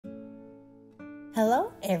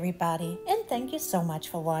Hello everybody, and thank you so much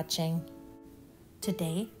for watching.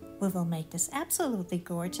 Today we will make this absolutely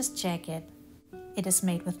gorgeous jacket. It is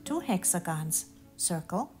made with 2 hexagons,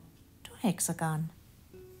 circle-to-hexagon.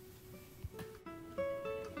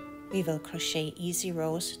 We will crochet easy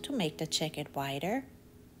rows to make the jacket wider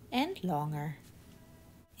and longer.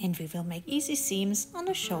 And we will make easy seams on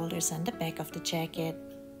the shoulders and the back of the jacket.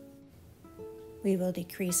 We will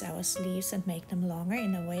decrease our sleeves and make them longer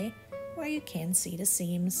in a way where you can see the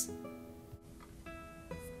seams.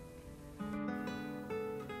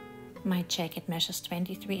 My jacket measures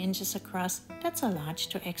 23 inches across. That's a large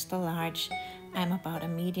to extra large. I'm about a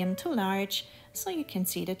medium to large, so you can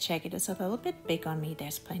see the jacket is a little bit big on me.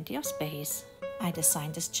 There's plenty of space. I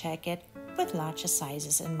designed this jacket with larger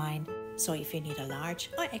sizes in mind. So if you need a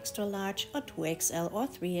large or extra large or 2XL or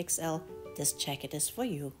 3XL, this jacket is for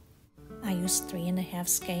you. I used 3.5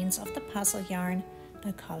 skeins of the puzzle yarn.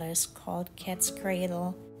 The color is called Cat's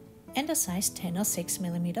Cradle, and a size 10 or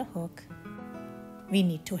 6mm hook. We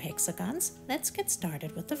need 2 hexagons. Let's get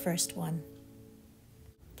started with the first one.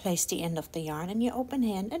 Place the end of the yarn in your open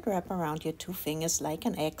hand and wrap around your 2 fingers like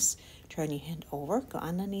an X. Turn your hand over, go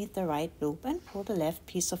underneath the right loop and pull the left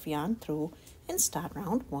piece of yarn through and start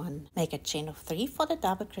round 1. Make a chain of 3 for the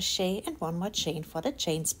double crochet and 1 more chain for the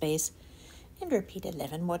chain space. And repeat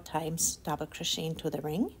 11 more times. Double crochet into the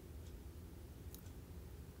ring.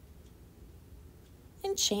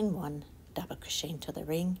 And chain 1, double crochet into the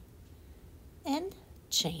ring, and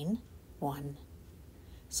chain 1.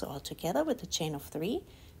 So all together with the chain of 3,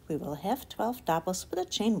 we will have 12 doubles with a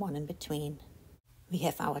chain 1 in between. We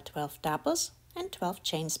have our 12 doubles and 12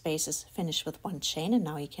 chain spaces. Finish with 1 chain, and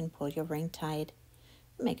now you can pull your ring tight.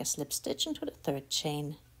 Make a slip stitch into the 3rd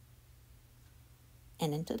chain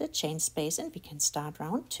and into the chain space, and we can start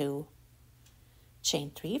round 2.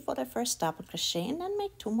 Chain 3 for the first double crochet, and then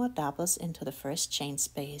make 2 more doubles into the first chain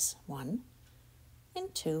space, 1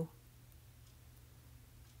 and 2.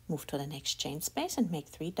 Move to the next chain space and make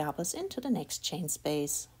 3 doubles into the next chain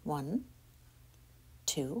space, 1,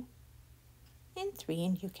 2 and 3,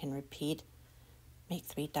 and you can repeat. Make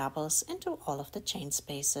 3 doubles into all of the chain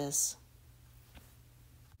spaces.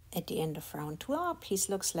 At the end of round 2, our piece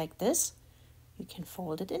looks like this. You can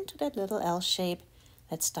fold it into that little L shape.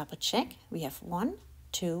 Let's double check. We have 1,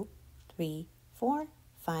 2, 3, 4,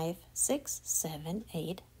 5, 6, 7,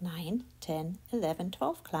 8, 9, 10, 11,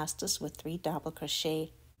 12 clusters with 3 double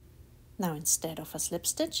crochet. Now instead of a slip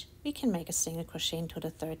stitch, we can make a single crochet into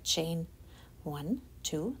the 3rd chain. 1,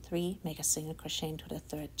 2, 3, make a single crochet into the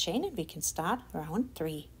 3rd chain, and we can start round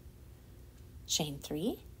 3. Chain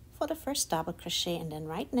 3 for the first double crochet, and then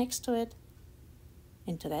right next to it,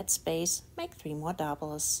 into that space, make 3 more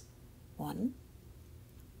doubles. 1,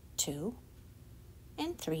 2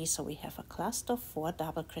 and 3, so we have a cluster of 4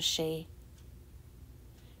 double crochet.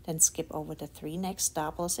 Then skip over the 3 next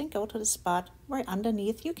doubles and go to the spot where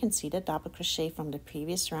underneath you can see the double crochet from the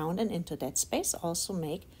previous round, and into that space also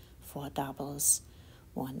make 4 doubles.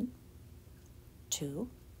 1, 2,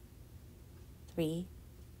 3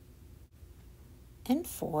 and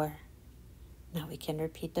 4. Now we can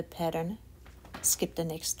repeat the pattern. Skip the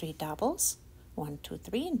next 3 doubles. 1, 2,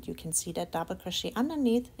 3, and you can see that double crochet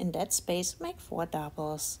underneath. In that space, make 4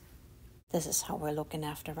 doubles. This is how we're looking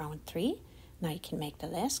after round 3. Now you can make the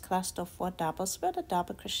last cluster of 4 doubles where the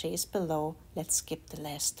double crochet is below. Let's skip the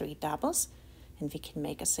last 3 doubles, and we can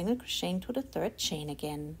make a single crochet into the 3rd chain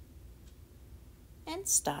again. And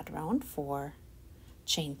start round 4.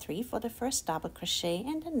 Chain 3 for the first double crochet,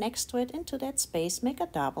 and then next to it into that space make a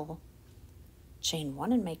double. Chain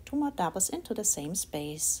 1 and make 2 more doubles into the same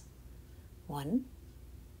space. 1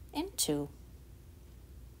 and 2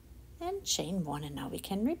 and chain 1, and now we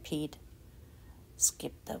can repeat.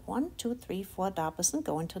 Skip the 1, 2, 3, 4 doubles and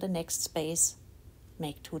go into the next space.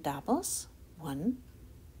 Make 2 doubles, 1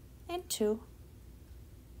 and 2.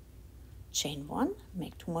 Chain 1,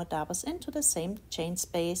 make 2 more doubles into the same chain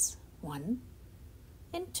space, 1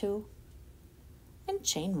 and 2 and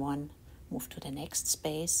chain 1. Move to the next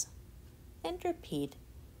space and repeat.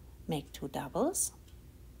 Make 2 doubles,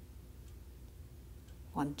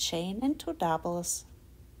 1 chain and 2 doubles,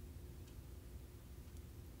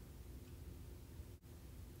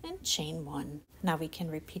 and chain 1. Now we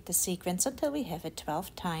can repeat the sequence until we have it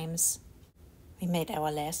 12 times. We made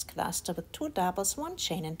our last cluster with 2 doubles, 1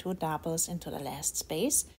 chain and 2 doubles into the last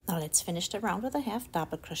space. Now let's finish the round with a half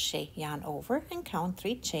double crochet. Yarn over and count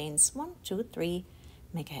 3 chains. 1, 2, 3.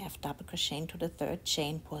 Make a half double crochet into the 3rd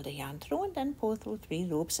chain, pull the yarn through, and then pull through 3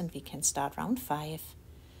 loops, and we can start round 5.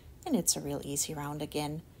 And it's a real easy round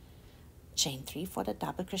again. chain 3 for the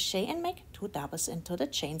double crochet and make 2 doubles into the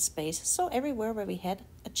chain space. So everywhere where we had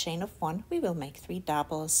a chain of 1, we will make 3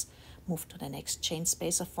 doubles. Move to the next chain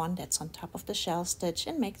space of 1 that's on top of the shell stitch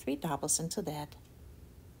and make 3 doubles into that.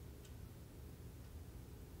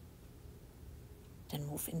 Then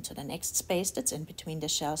move into the next space that's in between the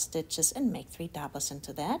shell stitches and make 3 doubles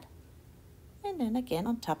into that. And then again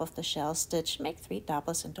on top of the shell stitch, make 3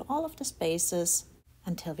 doubles into all of the spaces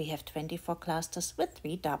until we have 24 clusters with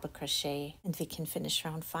 3 double crochet. And we can finish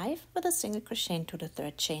round 5 with a single crochet into the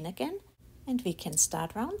 3rd chain again. And we can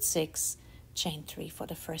start round 6. Chain 3 for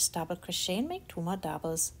the first double crochet and make 2 more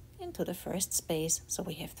doubles into the first space. So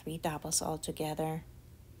we have 3 doubles all together.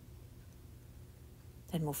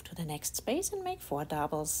 Then move to the next space and make 4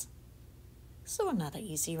 doubles. So another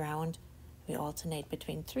easy round. We alternate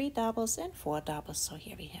between 3 doubles and 4 doubles. So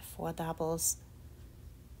here we have 4 doubles.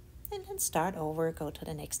 And then start over, go to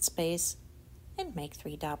the next space and make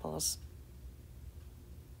 3 doubles.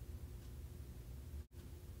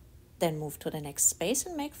 Then move to the next space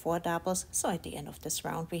and make 4 doubles. So at the end of this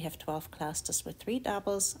round we have 12 clusters with 3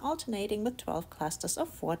 doubles, alternating with 12 clusters of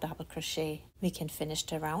 4 double crochet. We can finish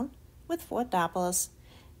the round with 4 doubles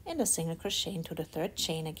and a single crochet into the 3rd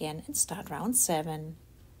chain again and start round 7.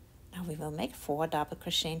 Now we will make 4 double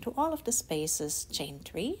crochet into all of the spaces, chain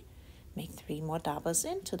 3, make 3 more doubles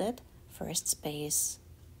into that first space.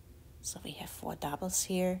 So we have 4 doubles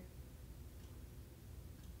here.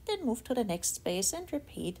 Then move to the next space and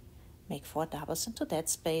repeat, make 4 doubles into that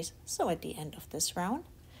space. So at the end of this round,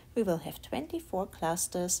 we will have 24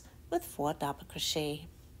 clusters with 4 double crochet.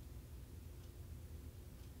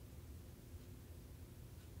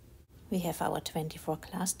 We have our 24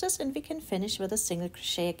 clusters and we can finish with a single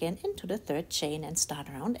crochet again into the 3rd chain and start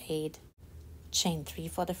round 8. Chain 3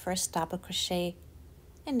 for the first double crochet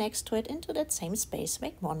and next to it into that same space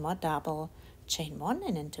make 1 more double. Chain 1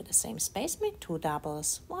 and into the same space make 2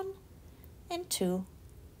 doubles, 1 and 2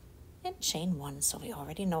 and chain 1. So we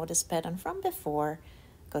already know this pattern from before.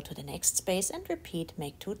 Go to the next space and repeat,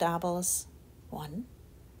 make 2 doubles, 1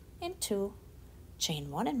 and 2.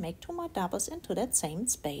 Chain 1 and make 2 more doubles into that same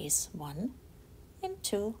space, 1 and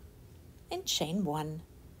 2 and chain 1.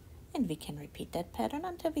 And we can repeat that pattern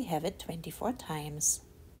until we have it 24 times.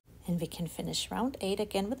 And we can finish round 8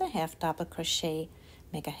 again with a half double crochet.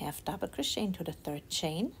 Make a half double crochet into the 3rd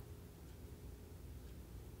chain.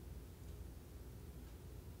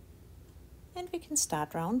 And we can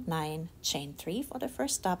start round 9. Chain 3 for the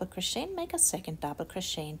first double crochet and make a 2nd double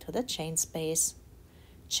crochet into the chain space.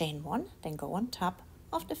 Chain 1, then go on top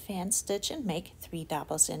of the fan stitch and make 3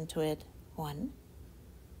 doubles into it. 1,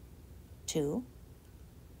 2,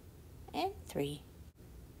 and 3.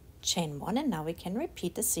 Chain 1 and now we can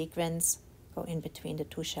repeat the sequence. Go in between the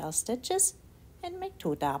 2 shell stitches and make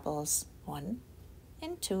 2 doubles. 1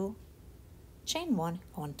 and 2. Chain 1,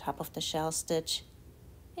 go on top of the shell stitch.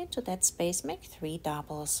 Into that space make 3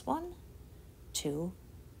 doubles. 1, 2,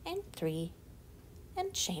 and 3.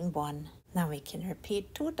 And chain 1. Now we can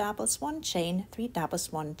repeat 2 doubles, 1 chain, 3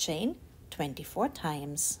 doubles, 1 chain, 24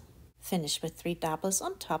 times. Finish with 3 doubles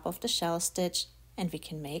on top of the shell stitch and we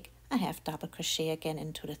can make a half double crochet again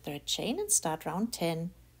into the 3rd chain and start round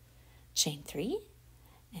 10. Chain 3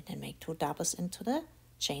 and then make 2 doubles into the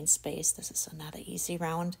chain space. This is another easy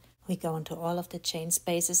round. We go into all of the chain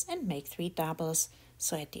spaces and make 3 doubles.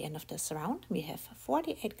 So at the end of this round we have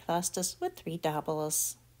 48 clusters with 3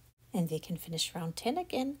 doubles. And we can finish round 10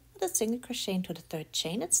 again with a single crochet into the 3rd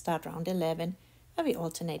chain and start round 11, where we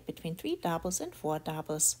alternate between 3 doubles and 4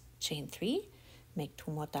 doubles. Chain 3, make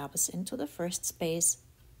 2 more doubles into the first space,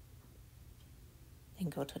 then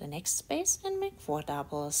go to the next space and make 4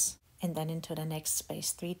 doubles, and then into the next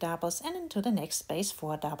space 3 doubles, and into the next space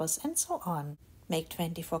 4 doubles, and so on. Make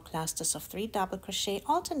 24 clusters of 3 double crochet,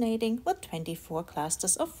 alternating with 24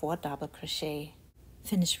 clusters of 4 double crochet.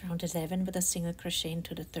 Finish round 11 with a single crochet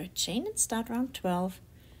into the 3rd chain and start round 12.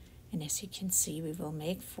 And as you can see, we will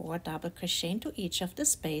make 4 double crochet into each of the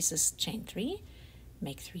spaces. Chain 3,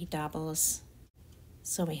 make 3 doubles.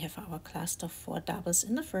 So we have our cluster of 4 doubles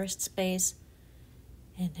in the first space,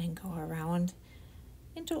 and then go around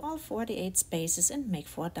into all 48 spaces and make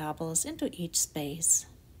 4 doubles into each space.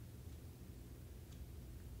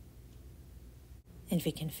 And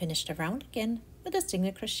we can finish the round again with a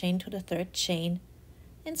single crochet into the 3rd chain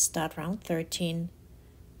and start round 13.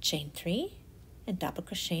 Chain 3 and double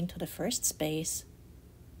crochet into the first space.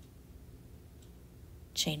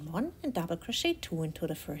 Chain 1 and double crochet 2 into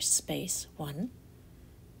the first space. 1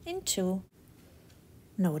 and 2.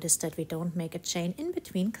 Notice that we don't make a chain in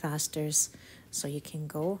between clusters, so you can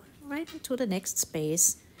go right into the next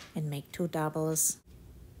space and make 2 doubles,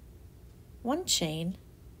 1 chain,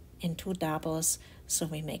 in 2 doubles. So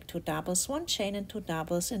we make 2 doubles, 1 chain and 2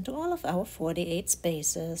 doubles into all of our 48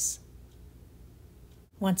 spaces.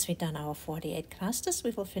 Once we've done our 48 clusters,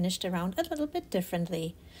 we will finish the round a little bit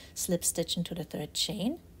differently. Slip stitch into the 3rd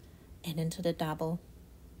chain and into the double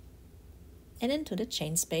and into the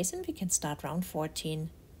chain space, and we can start round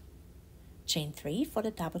 14. Chain 3 for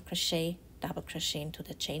the double crochet into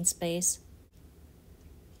the chain space,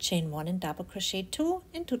 chain 1 and double crochet 2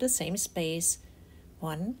 into the same space,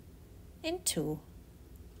 1 and 2.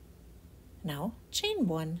 Now chain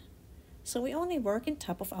 1. So we only work in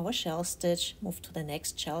top of our shell stitch, move to the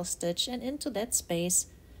next shell stitch and into that space,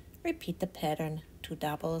 repeat the pattern, 2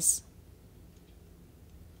 doubles,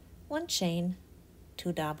 1 chain,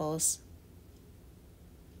 2 doubles,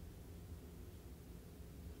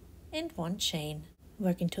 and 1 chain.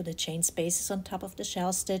 Work into the chain spaces on top of the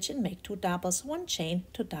shell stitch and make 2 doubles, 1 chain,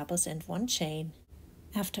 2 doubles and 1 chain.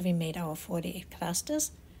 After we made our 48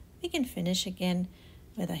 clusters, we can finish again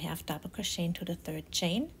with a half double crochet into the 3rd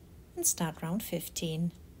chain and start round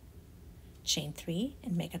 15. Chain 3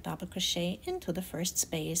 and make a double crochet into the 1st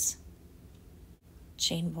space.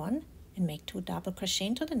 Chain 1 and make 2 double crochet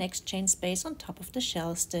into the next chain space on top of the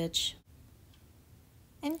shell stitch.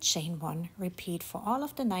 And chain 1. Repeat for all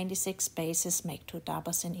of the 96 spaces, make 2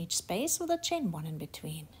 doubles in each space with a chain 1 in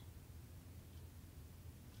between.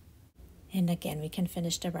 And again we can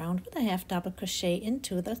finish the round with a half double crochet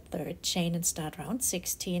into the 3rd chain and start round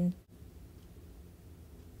 16.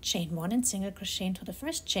 Chain 1 and single crochet into the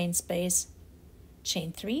 1st chain space,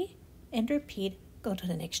 chain 3 and repeat, go to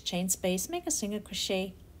the next chain space, make a single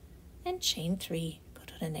crochet and chain 3, go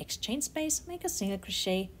to the next chain space, make a single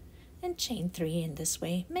crochet and chain 3. In this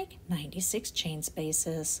way make 96 chain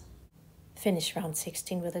spaces. Finish round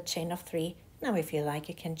 16 with a chain of 3. Now if you like,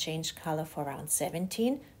 you can change color for round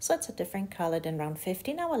 17, so it's a different color than round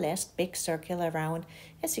 15, our last big circular round.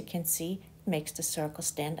 As you can see, it makes the circle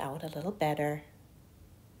stand out a little better.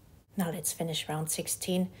 Now let's finish round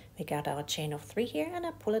 16. We got our chain of 3 here, and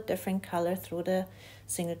I pull a different color through the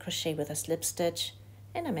single crochet with a slip stitch,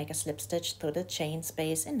 and I make a slip stitch through the chain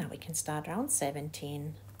space, and now we can start round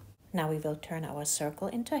 17. Now we will turn our circle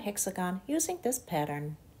into a hexagon using this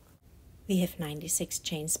pattern. We have 96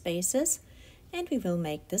 chain spaces, and we will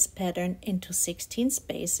make this pattern into 16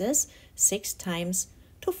 spaces 6 times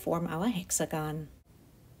to form our hexagon.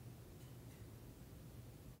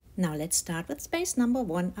 Now let's start with space number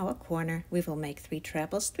 1, our corner. We will make 3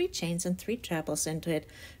 trebles, 3 chains and 3 trebles into it.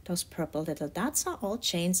 Those purple little dots are all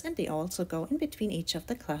chains, and they also go in between each of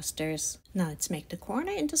the clusters. Now let's make the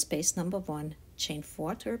corner into space number 1. Chain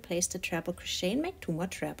 4 to replace the treble crochet and make 2 more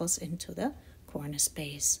trebles into the corner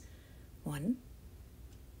space. 1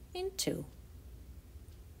 and 2.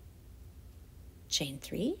 Chain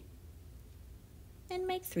 3 and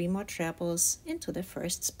make 3 more trebles into the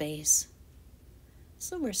 1st space.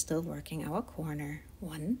 So we're still working our corner.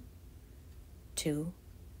 1, 2,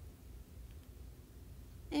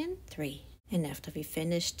 and 3. And after we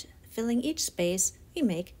finished filling each space, we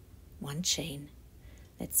make 1 chain.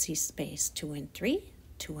 Let's see space 2 and 3,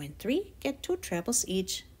 2 and 3, get 2 trebles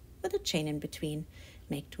each with a chain in between.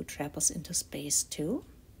 Make 2 trebles into space 2.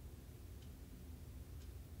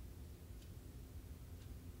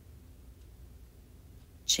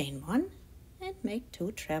 Chain 1 and make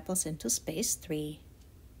 2 trebles into space 3.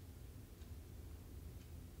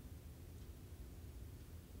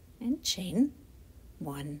 And chain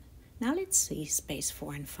 1. Now let's see space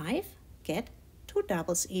 4 and 5. Get 2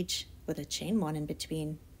 doubles each with a chain 1 in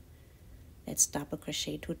between. Let's double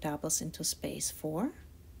crochet 2 doubles into space 4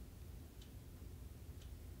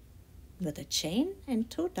 with a chain and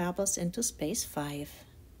 2 doubles into space 5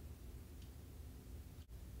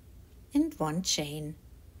 and 1 chain.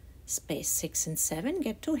 Space 6 and 7,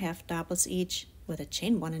 get 2 half doubles each with a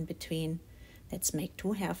chain 1 in between. Let's make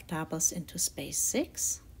 2 half doubles into space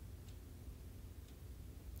 6,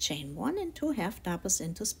 chain 1 and 2 half doubles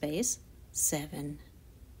into space 7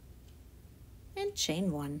 and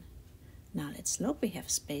chain 1. Now let's look, we have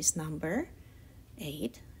space number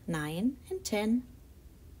 8, 9 and 10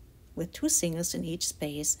 with 2 singles in each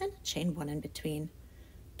space and chain 1 in between.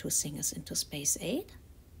 2 singles into space 8,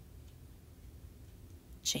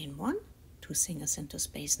 chain 1, 2 singles into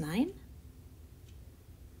space 9,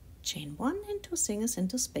 chain 1 and 2 singles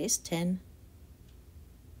into space 10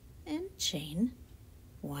 and chain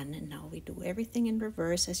 1. And now we do everything in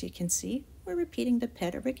reverse. As you can see, we're repeating the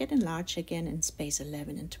pattern. We're getting large again in space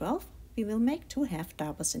 11 and 12. We will make 2 half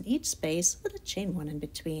doubles in each space with a chain 1 in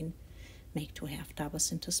between. Make 2 half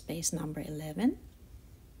doubles into space number 11,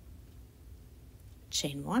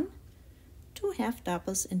 chain 1, 2 half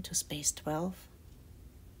doubles into space 12,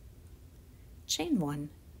 chain 1,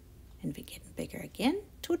 and we're getting bigger again.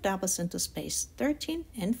 2 doubles into space 13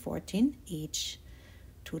 and 14 each.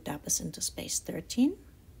 2 doubles into space 13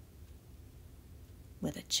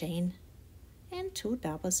 with a chain, and 2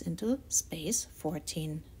 doubles into space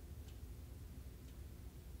 14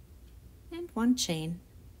 and 1 chain.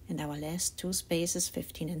 And our last 2 spaces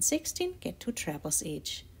 15 and 16 get 2 trebles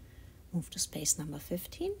each. Move to space number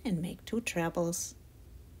 15 and make 2 trebles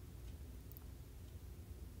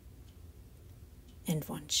and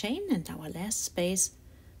 1 chain, and our last space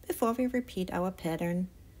before we repeat our pattern.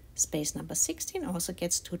 Space number 16 also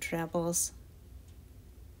gets 2 trebles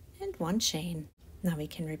and 1 chain. Now we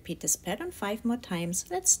can repeat this pattern 5 more times.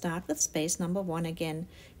 Let's start with space number 1 again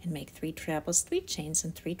and make 3 trebles, 3 chains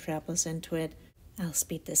and 3 trebles into it. I'll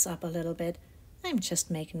speed this up a little bit. I'm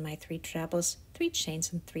just making my 3 trebles, 3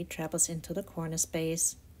 chains and 3 trebles into the corner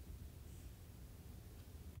space.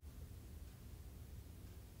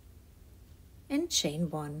 And chain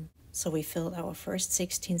 1. So we filled our first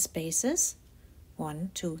 16 spaces.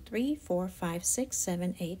 1, 2, 3, 4, 5, 6,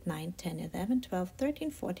 7, 8, 9, 10, 11, 12,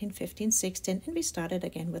 13, 14, 15, 16, and we started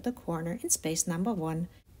again with a corner in space number 1.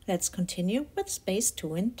 Let's continue with space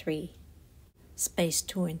 2 and 3. Space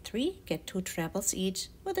 2 and 3 get 2 trebles each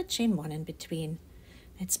with a chain 1 in between.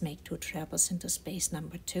 Let's make 2 trebles into space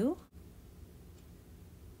number 2.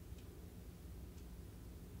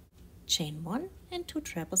 Chain 1 and 2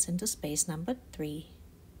 trebles into space number 3.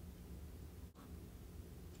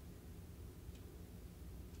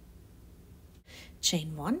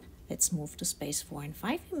 Chain 1, let's move to space 4 and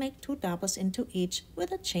 5 and make 2 doubles into each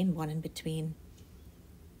with a chain 1 in between.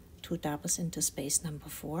 2 doubles into space number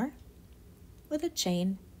 4 with a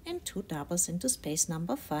chain, and 2 doubles into space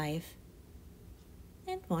number 5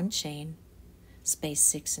 and 1 chain. Space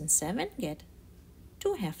 6 and 7 get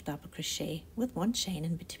 2 half double crochet with 1 chain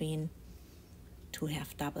in between. 2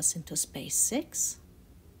 half doubles into space 6,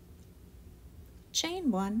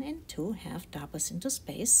 chain 1 and 2 half doubles into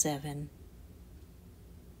space 7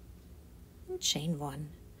 and chain 1.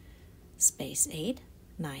 Space 8,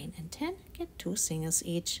 9 and 10 get 2 singles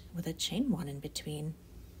each with a chain 1 in between.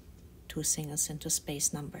 2 singles into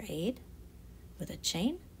space number 8 with a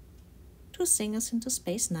chain, 2 singles into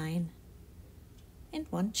space 9 and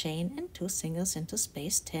 1 chain, and 2 singles into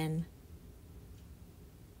space 10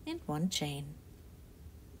 and 1 chain.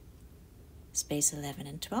 Space 11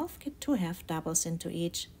 and 12 get 2 half doubles into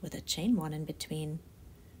each with a chain 1 in between.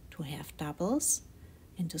 2 half doubles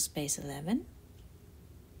into space 11,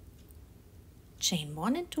 chain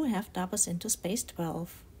 1 and 2 half doubles into space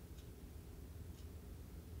 12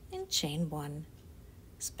 and chain 1.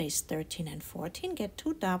 Space 13 and 14 get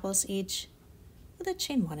 2 doubles each with a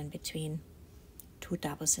chain 1 in between. 2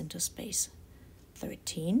 doubles into space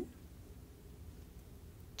 13,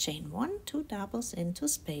 chain 1, 2 doubles into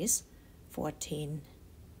space 14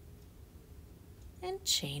 and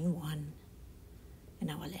chain 1. In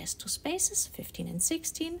our last 2 spaces, 15 and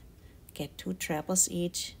 16, get 2 trebles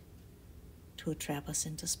each. 2 trebles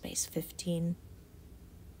into space 15,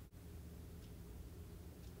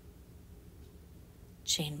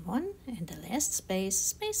 chain 1, and the last space,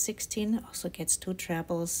 space 16, also gets 2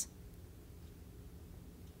 trebles.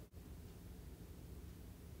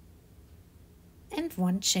 And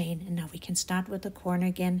 1 chain, and now we can start with the corner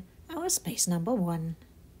again, our space number 1.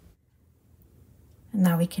 And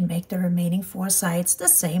now we can make the remaining 4 sides the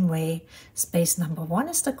same way. Space number 1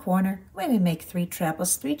 is the corner where we make 3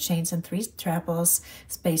 trebles, 3 chains and 3 trebles.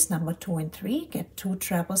 Space number 2 and 3 get 2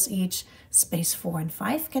 trebles each. Space 4 and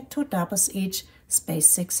 5 get 2 doubles each. Space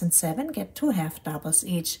 6 and 7 get 2 half doubles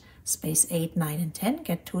each. Space 8, 9 and 10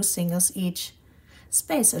 get 2 singles each.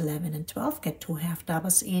 Space 11 and 12 get 2 half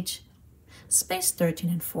doubles each. Space 13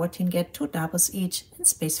 and 14 get 2 doubles each, and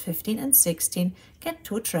space 15 and 16 get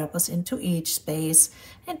 2 trebles into each space.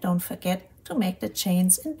 And don't forget to make the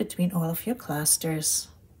chains in between all of your clusters.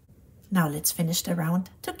 Now let's finish the round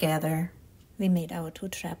together. We made our 2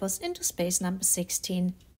 trebles into space number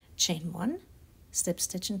 16. Chain 1, slip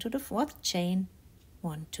stitch into the 4th chain,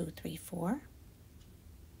 1, 2, 3, 4,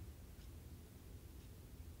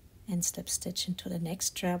 and slip stitch into the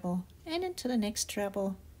next treble and into the next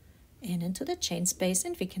treble and into the chain space,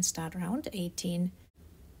 and we can start round 18.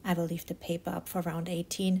 I will leave the paper up for round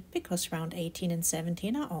 18 because round 18 and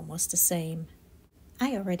 17 are almost the same.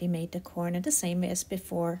 I already made the corner the same way as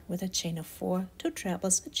before with a chain of 4, 2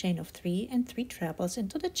 trebles, a chain of 3 and 3 trebles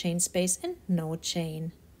into the chain space and no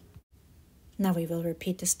chain. Now we will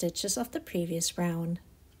repeat the stitches of the previous round.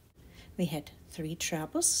 We had 3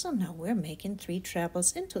 trebles, so now we're making 3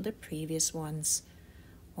 trebles into the previous ones.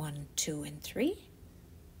 1, 2 and 3.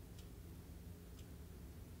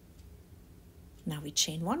 Now we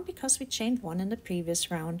chain 1 because we chained 1 in the previous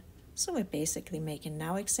round. So we're basically making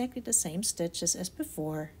now exactly the same stitches as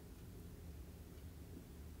before.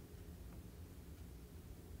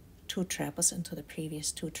 2 trebles into the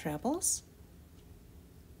previous 2 trebles.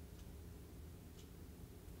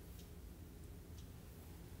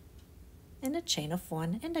 And a chain of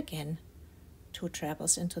 1, and again 2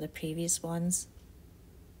 trebles into the previous ones.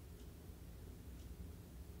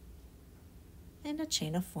 And a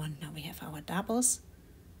chain of 1. Now we have our doubles.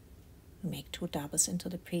 We make 2 doubles into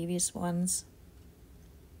the previous ones.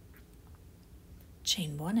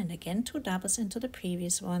 Chain 1 and again 2 doubles into the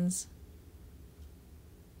previous ones.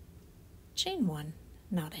 Chain 1.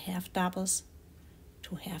 Now the half doubles.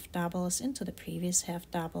 2 half doubles into the previous half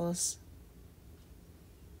doubles.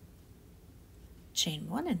 Chain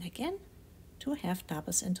 1 and again 2 half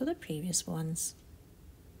doubles into the previous ones.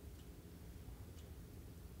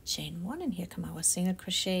 Chain 1 and here come our single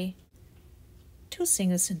crochet. 2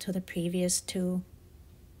 singles into the previous 2.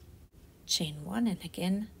 Chain 1 and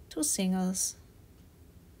again 2 singles.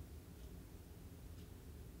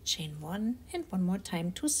 Chain 1 and one more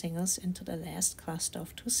time 2 singles into the last cluster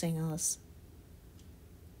of 2 singles.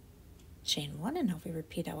 Chain 1 and now we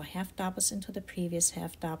repeat our half doubles into the previous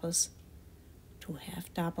half doubles. 2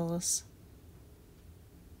 half doubles.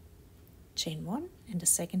 Chain 1 and the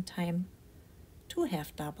second time 2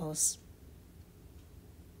 half doubles.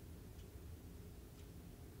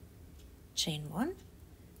 Chain 1,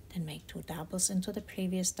 then make 2 doubles into the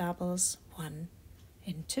previous doubles, 1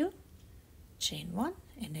 and 2, chain 1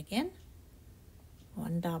 and again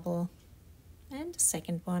 1 double and the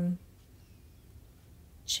second one,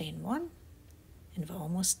 chain 1 and we're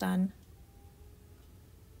almost done.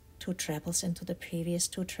 2 trebles into the previous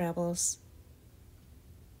 2 trebles.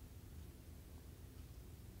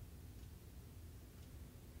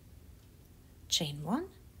 Chain 1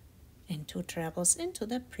 and 2 trebles into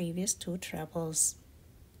the previous 2 trebles.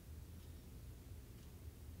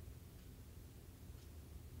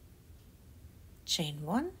 Chain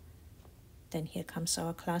 1, then here comes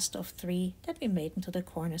our cluster of 3 that we made into the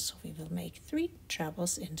corner, so we will make 3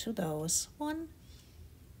 trebles into those. 1,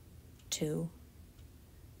 2,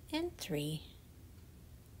 and 3.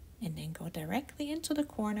 And then go directly into the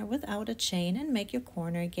corner without a chain and make your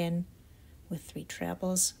corner again with 3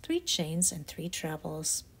 trebles, 3 chains, and 3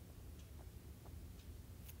 trebles.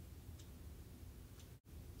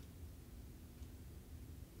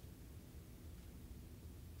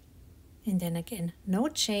 And then again, no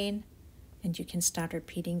chain, and you can start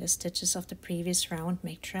repeating the stitches of the previous round.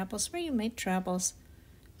 Make trebles where you made trebles,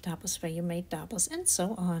 doubles where you made doubles, and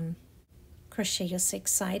so on. Crochet your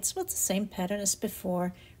 6 sides with the same pattern as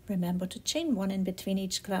before. Remember to chain 1 in between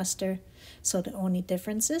each cluster. So the only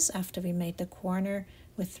difference is after we made the corner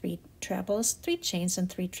with 3 trebles, 3 chains and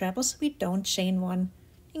 3 trebles, we don't chain 1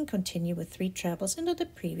 and continue with 3 trebles into the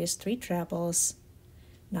previous 3 trebles.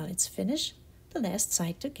 Now let's finish the last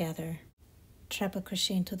side together. Treble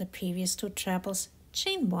crochet into the previous 2 trebles,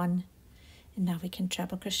 chain 1, and now we can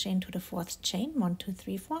treble crochet into the 4th chain, 1, 2,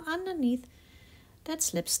 3, 4 underneath that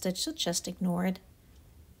slip stitch, so just ignore it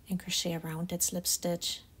and crochet around that slip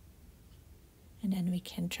stitch. And then we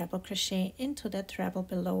can treble crochet into that treble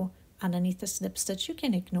below underneath the slip stitch. You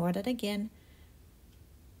can ignore that again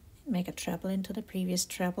and make a treble into the previous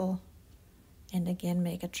treble, and again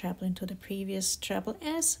make a treble into the previous treble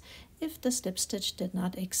as if the slip stitch did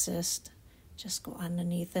not exist. Just go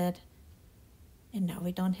underneath it, and now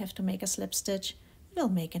we don't have to make a slip stitch. We'll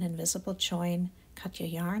make an invisible join. Cut your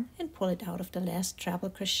yarn and pull it out of the last treble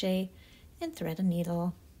crochet and thread a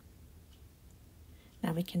needle.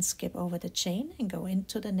 Now we can skip over the chain and go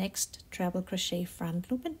into the next treble crochet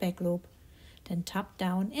front loop and back loop. Then top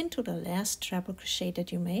down into the last treble crochet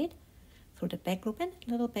that you made through the back loop and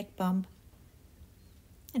little back bump.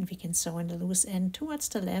 And we can sew in the loose end towards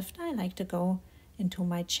the left. I like to go into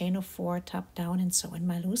my chain of 4, top down, and sew in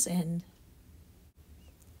my loose end.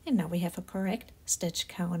 And now we have a correct stitch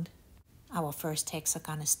count. Our first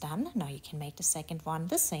hexagon is done. Now you can make the second one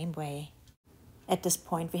the same way. At this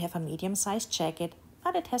point we have a medium-sized jacket,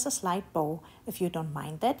 but it has a slight bow. If you don't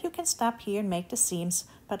mind that, you can stop here and make the seams,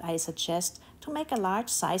 but I suggest to make a large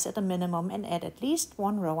size at a minimum and add at least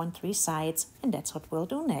 1 row on 3 sides, and that's what we'll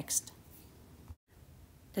do next.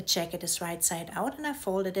 The jacket is right side out and I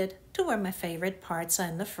folded it to where my favorite parts are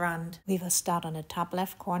in the front. We will start on the top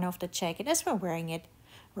left corner of the jacket as we're wearing it.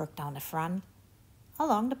 Work down the front,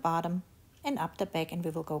 along the bottom, and up the back, and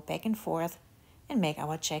we will go back and forth and make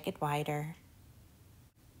our jacket wider.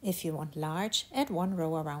 If you want large, add 1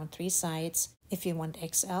 row around 3 sides. If you want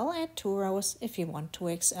XL, add 2 rows. If you want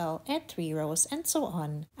 2XL, add 3 rows, and so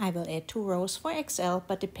on. I will add 2 rows for XL,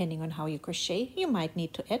 but depending on how you crochet, you might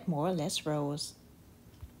need to add more or less rows.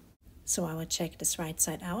 So our jacket is right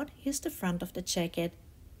side out. Here's the front of the jacket.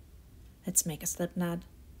 Let's make a slip knot.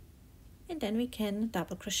 And then we can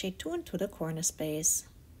double crochet 2 into the corner space.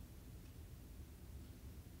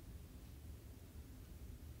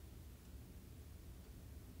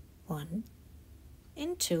 One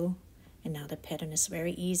and 2. And now the pattern is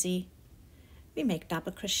very easy. We make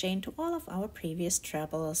double crochet into all of our previous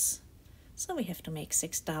trebles. So we have to make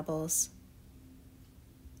 6 doubles.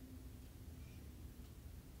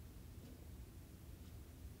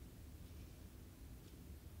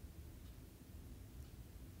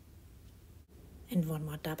 And 1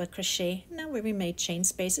 more double crochet. Now where we made chain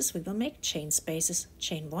spaces, we will make chain spaces.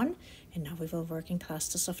 Chain 1, and now we will work in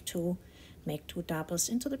clusters of 2. Make 2 doubles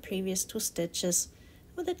into the previous 2 stitches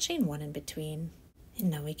with a chain 1 in between. And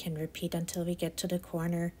now we can repeat until we get to the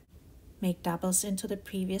corner. Make doubles into the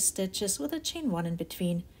previous stitches with a chain 1 in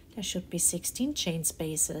between. There should be 16 chain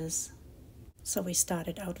spaces. So we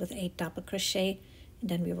started out with 8 double crochet, and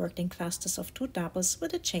then we worked in clusters of 2 doubles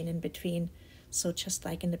with a chain in between. So just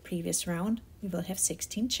like in the previous round, we will have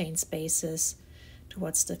 16 chain spaces.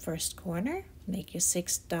 Towards the first corner, make your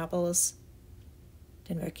 6 doubles.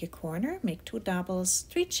 Then work your corner, make 2 doubles,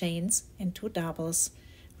 3 chains and 2 doubles.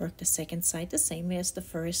 Work the second side the same way as the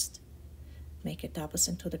first. Make your doubles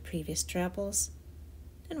into the previous trebles.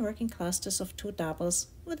 Then work in clusters of 2 doubles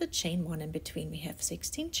with a chain 1 in between. We have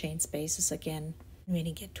 16 chain spaces again. When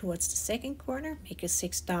you get towards the second corner, make your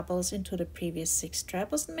 6 doubles into the previous 6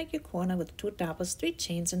 trebles and make your corner with 2 doubles, 3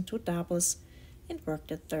 chains and 2 doubles, and work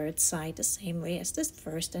the third side the same way as the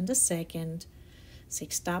first and the second.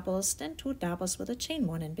 6 doubles, then 2 doubles with a chain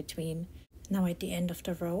 1 in between. Now at the end of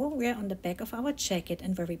the row, we are on the back of our jacket,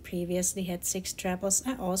 and where we previously had 6 trebles,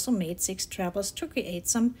 I also made 6 trebles to create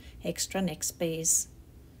some extra neck space.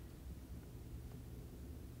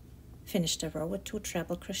 Finish the row with 2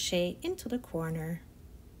 treble crochet into the corner.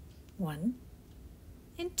 1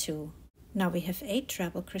 and 2. Now we have 8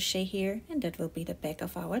 treble crochet here, and that will be the back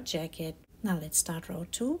of our jacket. Now let's start row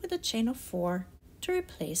 2 with a chain of 4 to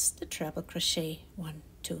replace the treble crochet. 1,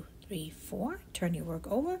 2, 3, 4. Turn your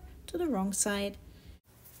work over to the wrong side.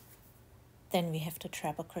 Then we have to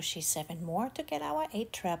treble crochet 7 more to get our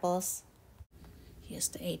 8 trebles. Here's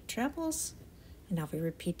the 8 trebles, and now we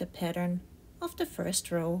repeat the pattern of the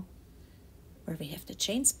first row. Where we have the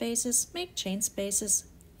chain spaces, make chain spaces,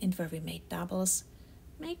 and where we made doubles,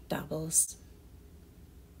 make doubles.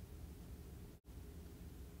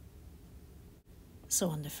 So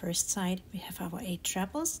on the first side we have our 8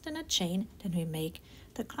 trebles, then a chain, then we make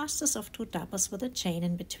the clusters of 2 doubles with a chain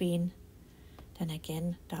in between. Then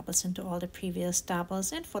again doubles into all the previous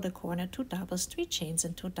doubles, and for the corner 2 doubles, 3 chains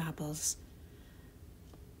and 2 doubles.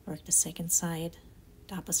 Work the second side.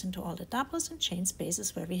 Doubles into all the doubles and chain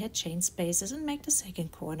spaces where we had chain spaces, and make the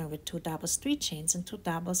second corner with 2 doubles, 3 chains and 2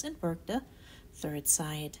 doubles, and work the third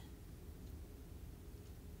side.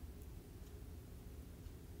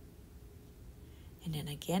 And then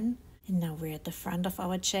again, and now we're at the front of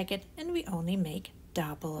our jacket and we only make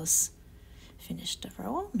doubles. Finish the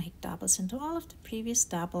row, make doubles into all of the previous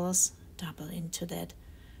doubles, double into that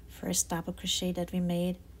first double crochet that we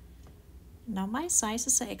made. Now my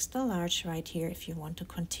sizes are extra large right here. If you want to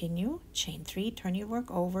continue, chain 3, turn your work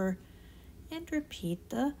over and repeat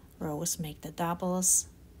the rows, make the doubles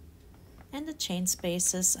and the chain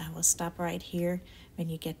spaces. I will stop right here. When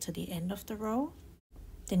you get to the end of the row,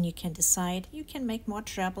 then you can decide, you can make more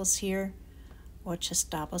trebles here or just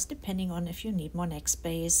doubles depending on if you need more neck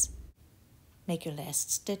space. Make your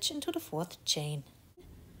last stitch into the 4th chain.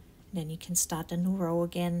 Then you can start a new row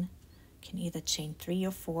again. Can either chain 3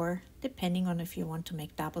 or 4 depending on if you want to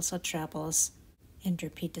make doubles or trebles, and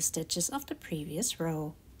repeat the stitches of the previous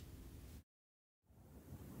row.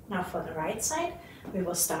 Now for the right side, we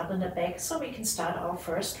will start on the back so we can start our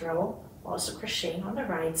first row also crocheting on the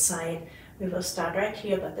right side. We will start right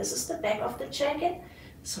here, but this is the back of the jacket,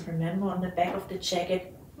 so remember on the back of the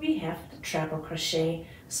jacket we have the treble crochet,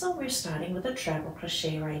 so we're starting with a treble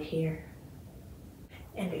crochet right here,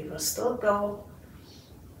 and we will still go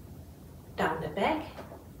down the back,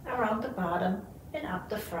 around the bottom, and up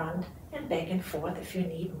the front, and back and forth if you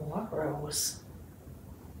need more rows.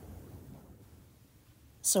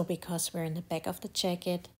 So because we're in the back of the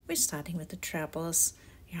jacket, we're starting with the trebles.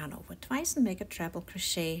 Yarn over twice and make a treble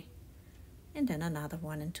crochet, and then another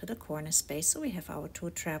one into the corner space, so we have our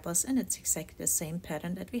 2 trebles, and it's exactly the same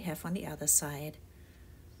pattern that we have on the other side.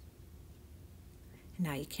 And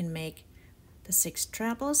now you can make the 6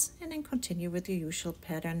 trebles and then continue with your usual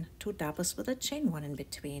pattern, 2 doubles with a chain 1 in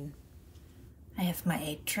between. I have my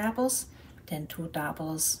 8 trebles, then 2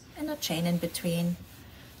 doubles and a chain in between,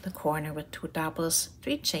 the corner with 2 doubles,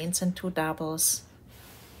 3 chains and 2 doubles,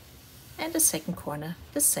 and the second corner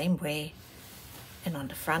the same way. And on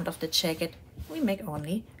the front of the jacket we make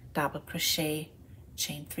only double crochet,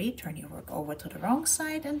 chain 3, turn your work over to the wrong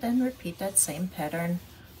side, and then repeat that same pattern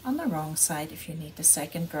on the wrong side if you need the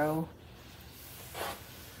second row.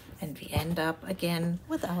 And we end up again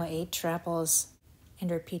with our 8 trebles, and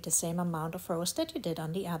repeat the same amount of rows that you did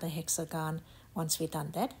on the other hexagon. Once we've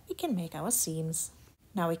done that, we can make our seams.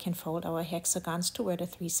 Now we can fold our hexagons to where the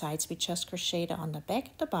 3 sides we just crocheted on the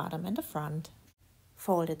back, the bottom and the front.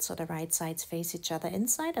 Fold it so the right sides face each other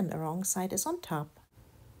inside and the wrong side is on top.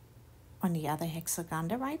 On the other hexagon,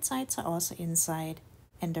 the right sides are also inside,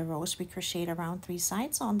 and the rows we crocheted around 3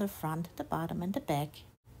 sides are on the front, the bottom and the back,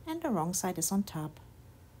 and the wrong side is on top.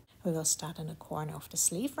 We will start in the corner of the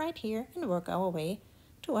sleeve right here and work our way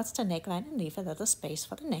towards the neckline and leave a little space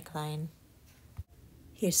for the neckline.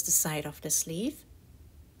 Here's the side of the sleeve,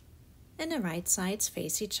 and the right sides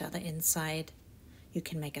face each other inside. You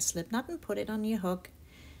can make a slip knot and put it on your hook.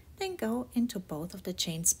 Then go into both of the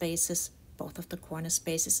chain spaces, both of the corner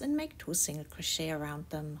spaces, and make 2 single crochet around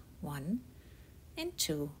them. 1 and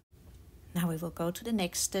 2. Now we will go to the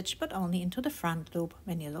next stitch, but only into the front loop.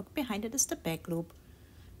 When you look, behind it is the back loop.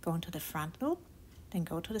 Go into the front loop, then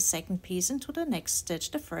go to the second piece into the next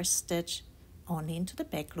stitch, the first stitch, only into the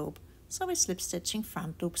back loop. So we're slip stitching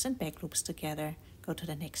front loops and back loops together. Go to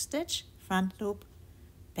the next stitch, front loop,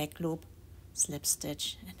 back loop, slip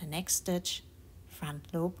stitch, and the next stitch,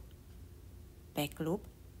 front loop, back loop,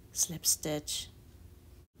 slip stitch.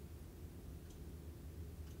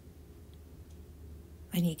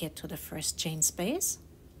 When you get to the first chain space,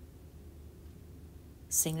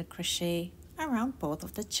 single crochet around both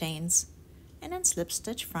of the chains, and then slip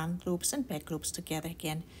stitch front loops and back loops together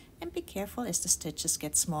again, and be careful as the stitches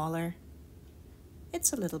get smaller.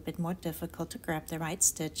 It's a little bit more difficult to grab the right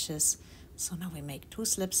stitches, so now we make 2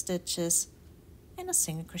 slip stitches and a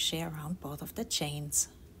single crochet around both of the chains.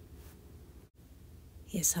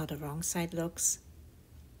 Here's how the wrong side looks,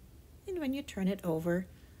 and when you turn it over,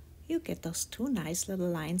 you get those 2 nice little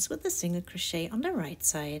lines with the single crochet on the right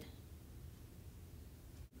side.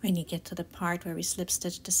 When you get to the part where we slip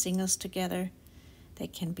stitch the singles together, they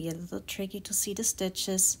can be a little tricky to see the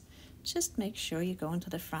stitches. Just make sure you go into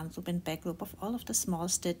the front loop and back loop of all of the small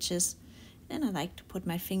stitches. And I like to put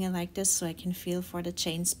my finger like this so I can feel for the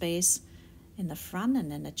chain space in the front,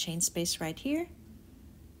 and then the chain space right here,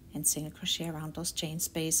 and single crochet around those chain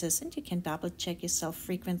spaces. And you can double check yourself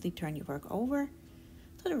frequently. Turn your work over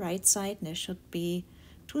to the right side, and there should be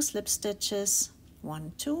 2 slip stitches,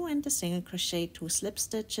 1, 2, and a single crochet, 2 slip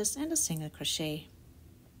stitches and a single crochet.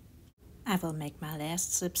 I will make my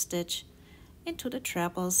last slip stitch into the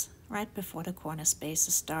trebles right before the corner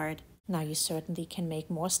spaces start. Now you certainly can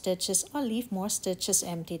make more stitches or leave more stitches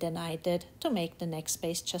empty than I did to make the next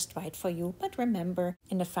space just right for you. But remember,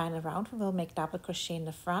 in the final round we will make double crochet in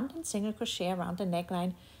the front and single crochet around the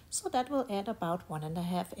neckline, so that will add about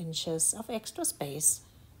 1.5 inches of extra space.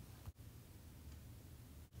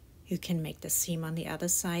 You can make the seam on the other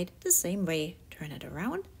side the same way. Turn it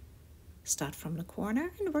around, start from the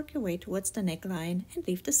corner and work your way towards the neckline and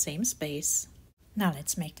leave the same space. Now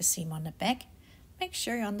let's make the seam on the back. Make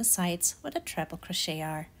sure you're on the sides where the treble crochet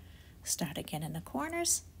are. Start again in the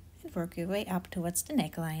corners and work your way up towards the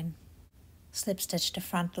neckline. Slip stitch the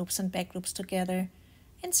front loops and back loops together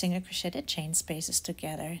and single crochet the chain spaces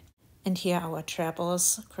together. And here are our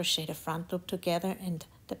trebles. Crochet the front loop together and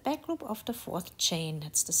the back loop of the 4th chain.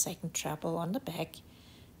 That's the second treble on the back.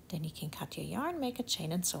 Then you can cut your yarn, make a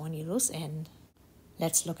chain, and sew on your loose end.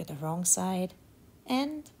 Let's look at the wrong side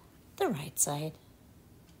and the right side.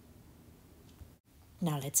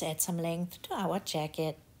 Now let's add some length to our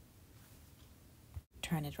jacket.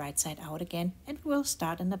 Turn it right side out again, and we'll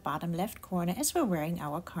start in the bottom left corner as we're wearing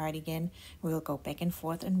our cardigan. We'll go back and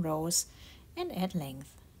forth in rows and add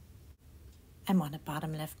length. I'm on the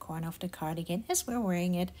bottom left corner of the cardigan as we're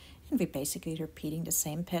wearing it, and we're basically repeating the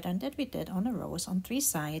same pattern that we did on the rows on 3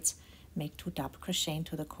 sides. Make 2 double crochet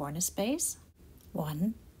into the corner space,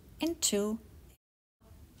 1 and 2,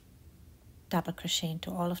 double crochet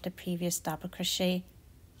into all of the previous double crochet,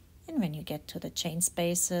 and when you get to the chain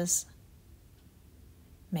spaces,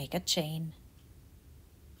 make a chain.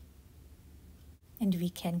 And we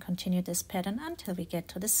can continue this pattern until we get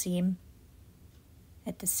to the seam.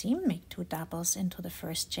 At the seam, make 2 doubles into the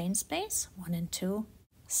first chain space, 1 and 2.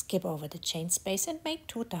 Skip over the chain space and make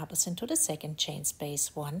 2 doubles into the second chain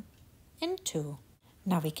space, 1 and 2.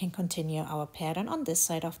 Now we can continue our pattern on this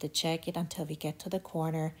side of the jacket until we get to the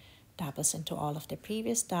corner. Doubles into all of the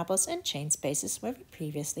previous doubles and chain spaces where we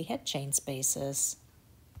previously had chain spaces.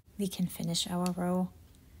 We can finish our row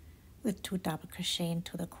with 2 double crochet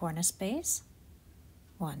into the corner space,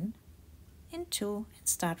 1 in 2 and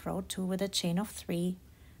start row 2 with a chain of 3.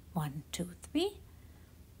 1, 2, 3.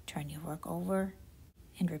 Turn your work over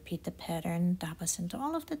and repeat the pattern, doubles into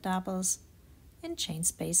all of the doubles in chain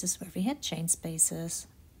spaces where we had chain spaces.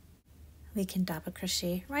 We can double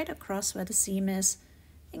crochet right across where the seam is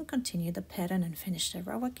and continue the pattern and finish the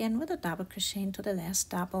row again with a double crochet into the last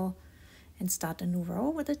double and start a new row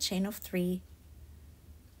with a chain of 3.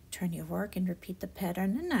 Turn your work and repeat the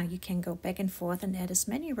pattern, and now you can go back and forth and add as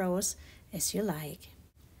many rows as you like.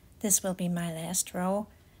 This will be my last row,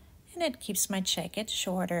 and it keeps my jacket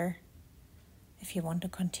shorter. If you want to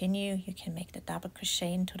continue, you can make the double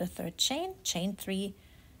crochet into the third chain, chain 3,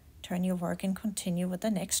 turn your work and continue with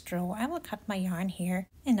the next row. I will cut my yarn here,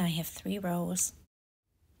 and I have 3 rows.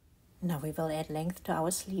 Now we will add length to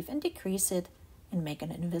our sleeve and decrease it and make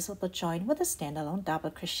an invisible join with a standalone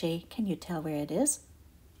double crochet. Can you tell where it is?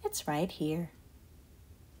 It's right here.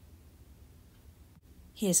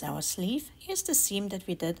 Here's our sleeve. Here's the seam that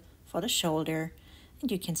we did for the shoulder.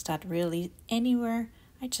 And you can start really anywhere.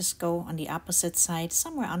 I just go on the opposite side,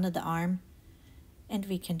 somewhere under the arm. And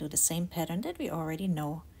we can do the same pattern that we already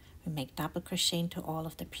know. We make double crochet into all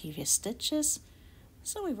of the previous stitches.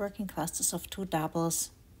 So we work in clusters of 2 doubles.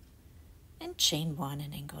 And chain 1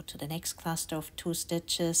 and then go to the next cluster of 2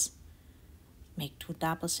 stitches. Make 2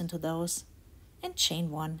 doubles into those. And chain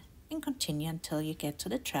 1 and continue until you get to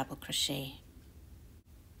the treble crochet.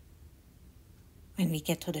 When we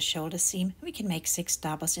get to the shoulder seam, we can make 6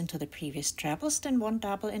 doubles into the previous trebles, then 1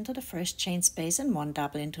 double into the first chain space and 1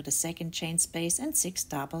 double into the second chain space and 6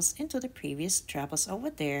 doubles into the previous trebles over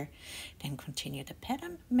there. Then continue the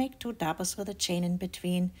pattern, make 2 doubles with a chain in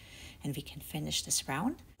between, and we can finish this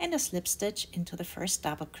round and a slip stitch into the first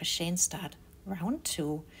double crochet and start round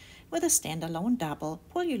 2. With a standalone double,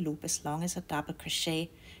 pull your loop as long as a double crochet,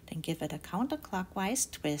 then give it a counterclockwise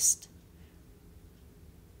twist.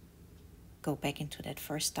 Go back into that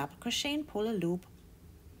first double crochet and pull a loop.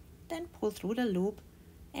 Then pull through the loop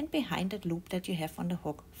and behind that loop that you have on the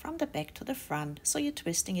hook from the back to the front. So you're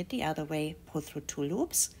twisting it the other way. Pull through 2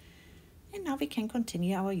 loops. And now we can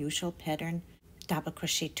continue our usual pattern. Double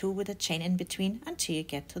crochet 2 with a chain in between until you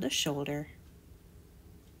get to the shoulder.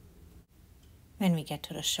 When we get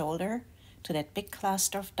to the shoulder, to that big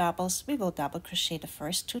cluster of doubles, we will double crochet the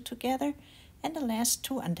first 2 together and the last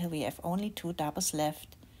 2 until we have only 2 doubles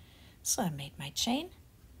left. So I made my chain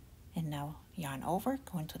and now yarn over,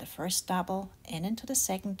 go into the first double and into the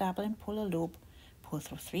second double and pull a loop. Pull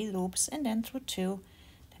through 3 loops and then through 2.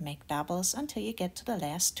 Then make doubles until you get to the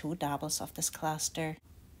last 2 doubles of this cluster.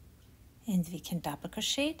 And we can double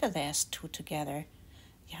crochet the last 2 together.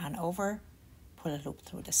 Yarn over, pull a loop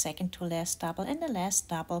through the second to last double and the last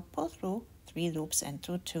double, pull through 3 loops and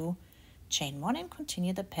through 2. Chain 1 and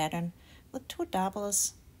continue the pattern with 2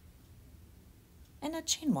 doubles and a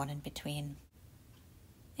chain 1 in between.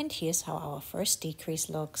 And here's how our first decrease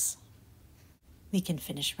looks. We can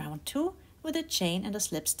finish round 2 with a chain and a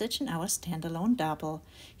slip stitch in our standalone double.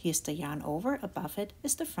 Here's the yarn over, above it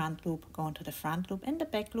is the front loop. Go into the front loop and the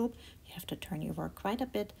back loop. You have to turn your work quite a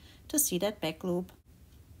bit to see that back loop.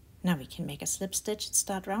 Now we can make a slip stitch and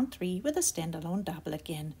start round 3 with a standalone double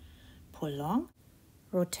again. Pull long,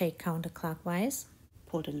 rotate counterclockwise,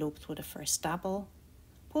 pull the loop through the first double,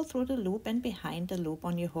 pull through the loop and behind the loop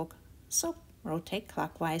on your hook. So rotate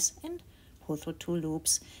clockwise and pull through 2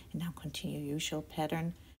 loops. And now continue your usual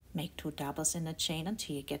pattern. Make 2 doubles in the chain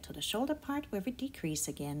until you get to the shoulder part where we decrease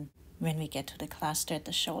again. When we get to the cluster at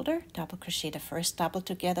the shoulder, double crochet the first double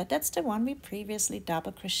together. That's the one we previously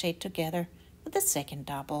double crocheted together with the second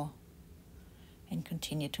double. And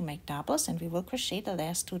continue to make doubles and we will crochet the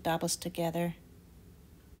last 2 doubles together.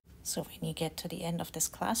 So when you get to the end of this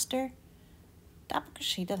cluster, double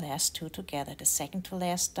crochet the last 2 together, the second to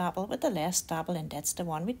last double with the last double, and that's the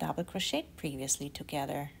one we double crocheted previously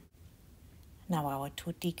together. Now our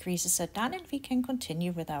 2 decreases are done and we can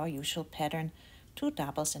continue with our usual pattern, 2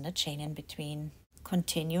 doubles and a chain in between.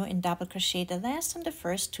 Continue and double crochet the last and the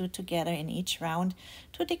first 2 together in each round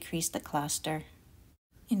to decrease the cluster.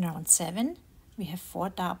 In round 7 we have 4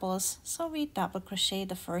 doubles, so we double crochet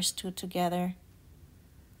the first 2 together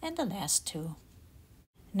and the last 2.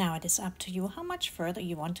 Now it is up to you how much further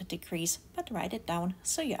you want to decrease, but write it down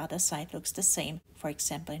so your other side looks the same. For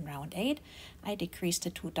example, in round 8, I decreased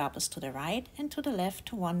the 2 doubles to the right and to the left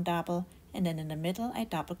to 1 double, and then in the middle I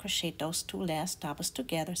double crochet those 2 last doubles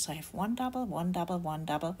together, so I have 1 double, 1 double, 1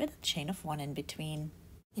 double with a chain of 1 in between.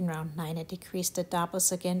 In round 9 I decreased the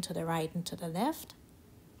doubles again to the right and to the left,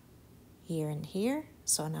 here and here,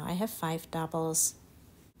 so now I have 5 doubles.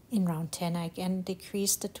 In round 10 I again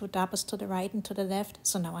decreased the 2 doubles to the right and to the left,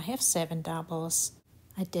 so now I have 7 doubles.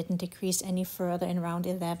 I didn't decrease any further in round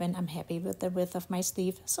 11. I'm happy with the width of my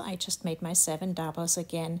sleeve, so I just made my 7 doubles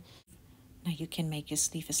again. Now you can make your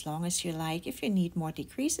sleeve as long as you like. If you need more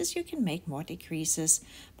decreases, you can make more decreases.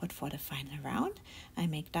 But for the final round, I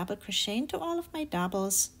make double crochet into all of my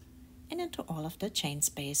doubles and into all of the chain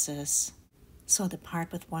spaces. So the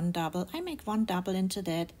part with 1 double, I make 1 double into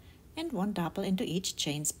that and 1 double into each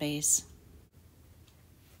chain space.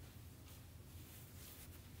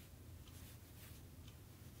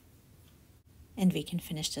 And we can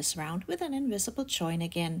finish this round with an invisible join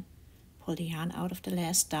again. Pull the yarn out of the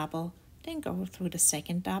last double, then go through the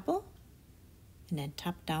second double, and then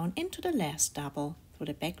tap down into the last double through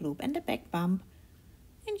the back loop and the back bump,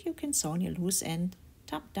 and you can sew on your loose end,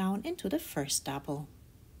 tap down into the first double.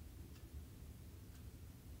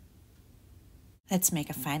 Let's make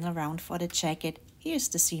a final round for the jacket. Here's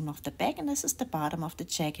the seam of the back and this is the bottom of the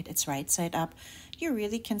jacket. It's right side up. You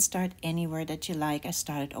really can start anywhere that you like. I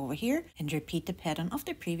started over here and repeat the pattern of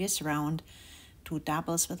the previous round. 2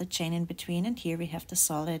 doubles with a chain in between, and here we have the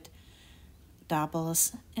solid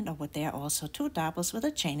doubles, and over there also 2 doubles with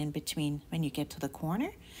a chain in between. When you get to the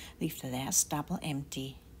corner, leave the last double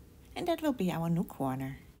empty, and that will be our new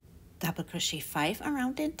corner. Double crochet 5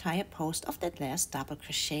 around the entire post of that last double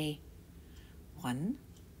crochet. 1,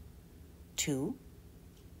 2,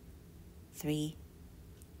 3,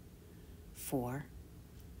 4,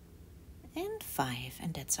 and 5,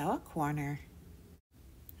 and that's our corner.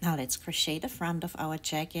 Now let's crochet the front of our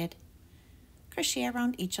jacket. Crochet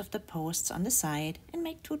around each of the posts on the side and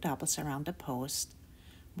make 2 doubles around the post.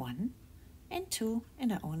 1 and 2,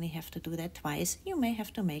 and I only have to do that twice. You may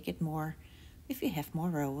have to make it more if you have more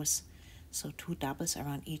rows. So 2 doubles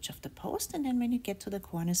around each of the posts, and then when you get to the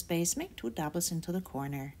corner space, make 2 doubles into the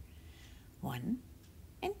corner. 1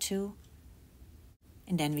 and 2.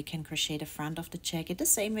 And then we can crochet the front of the jacket the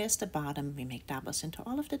same way as the bottom. We make doubles into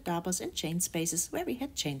all of the doubles and chain spaces where we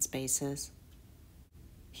had chain spaces.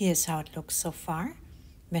 Here's how it looks so far.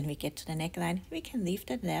 When we get to the neckline, we can leave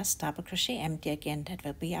the last double crochet empty again. That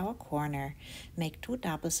will be our corner. Make 2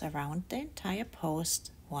 doubles around the entire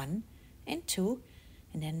post. 1 and 2.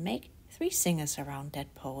 And then make 3 singles around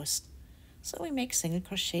that post. So we make single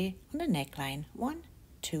crochet on the neckline. 1,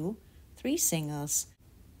 2, 3 singles.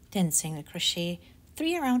 Then single crochet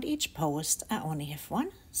 3 around each post. I only have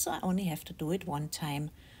 1, so I only have to do it 1 time.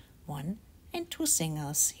 1 and 2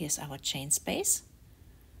 singles. Here's our chain space.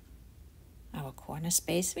 Our corner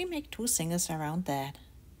space, we make 2 singles around that.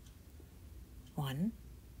 1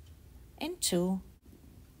 and 2.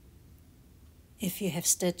 If you have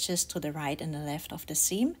stitches to the right and the left of the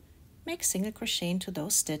seam, make single crochet into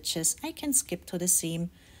those stitches. I can skip to the seam.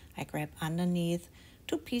 I grab underneath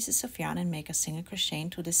 2 pieces of yarn and make a single crochet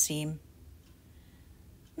into the seam.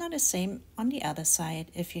 Now the same on the other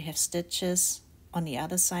side. If you have stitches on the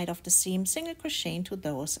other side of the seam, single crochet into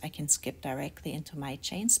those. I can skip directly into my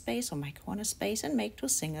chain space or my corner space and make 2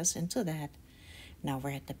 singles into that. Now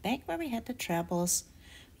we're at the back where we had the trebles.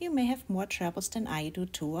 You may have more trebles than I do,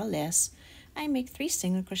 2 or less. I make 3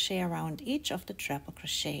 single crochet around each of the treble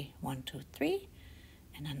crochet. 1, 2, 3,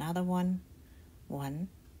 and another one. 1,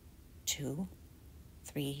 2,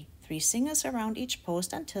 3. 3 singles around each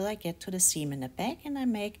post until I get to the seam in the back, and I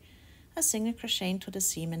make a single crochet into the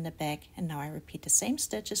seam in the back, and now I repeat the same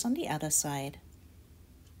stitches on the other side.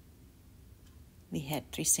 We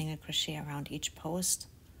had 3 single crochet around each post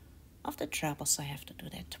of the treble, so I have to do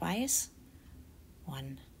that twice.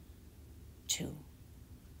 1, 2,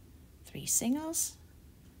 3 singles,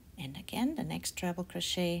 and again the next treble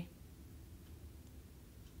crochet.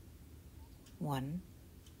 1,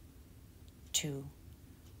 2,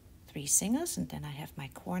 3 singles, and then I have my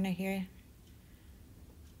corner here.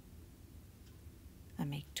 I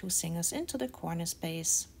make 2 singles into the corner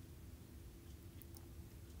space.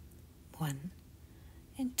 1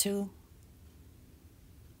 and 2.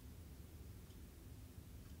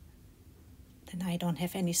 Then I don't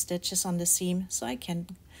have any stitches on the seam, so I can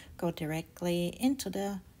go directly into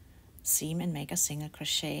the seam and make a single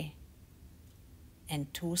crochet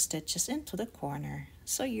and 2 stitches into the corner.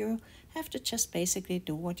 So you have to just basically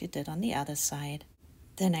do what you did on the other side.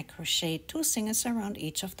 Then I crochet 2 singles around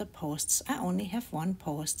each of the posts. I only have 1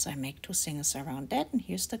 post, so I make 2 singles around that, and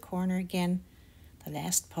here's the corner again. The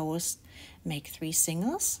last post, make 3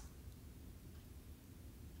 singles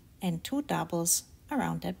and 2 doubles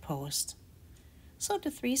around that post. So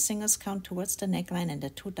the 3 singles count towards the neckline and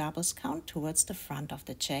the 2 doubles count towards the front of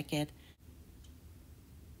the jacket.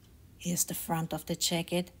 Here's the front of the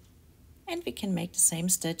jacket, and we can make the same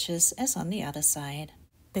stitches as on the other side.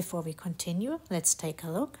 Before we continue, let's take a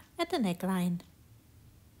look at the neckline.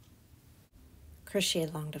 crochet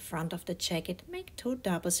along the front of the jacket, make 2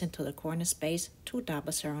 doubles into the corner space, 2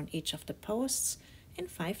 doubles around each of the posts, and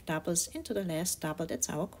 5 doubles into the last double, that's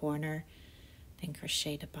our corner. Then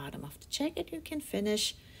crochet the bottom of the jacket. You can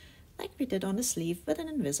finish like we did on the sleeve with an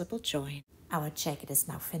invisible join. Our jacket is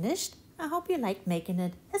now finished. I hope you liked making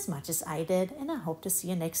it as much as I did, and I hope to see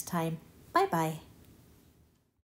you next time. Bye bye.